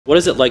What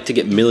is it like to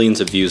get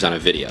millions of views on a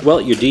video? Well,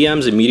 your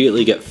DMs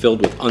immediately get filled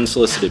with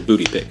unsolicited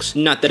booty pics.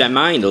 Not that I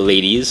mind,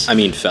 ladies. I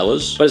mean,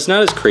 fellas. But it's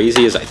not as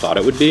crazy as I thought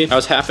it would be. I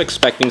was half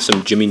expecting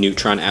some Jimmy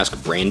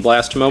Neutron-esque brain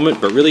blast moment,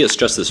 but really it's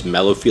just this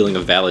mellow feeling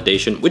of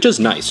validation, which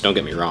is nice, don't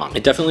get me wrong.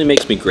 It definitely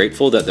makes me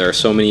grateful that there are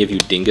so many of you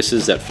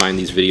dinguses that find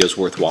these videos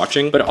worth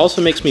watching, but it also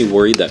makes me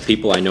worried that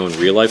people I know in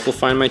real life will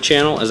find my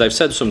channel, as I've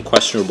said some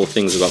questionable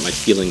things about my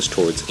feelings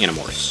towards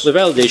Animorphs. The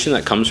validation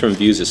that comes from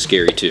views is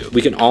scary too.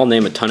 We can all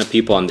name a ton of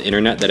people on the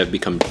internet that have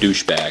become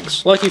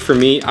douchebags. Lucky for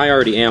me, I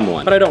already am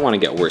one, but I don't want to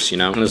get worse, you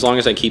know? And as long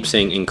as I keep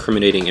saying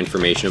incriminating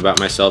information about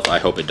myself, I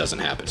hope it doesn't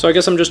happen. So I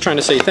guess I'm just trying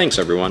to say thanks,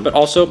 everyone, but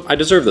also, I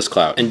deserve this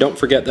clout, and don't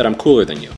forget that I'm cooler than you.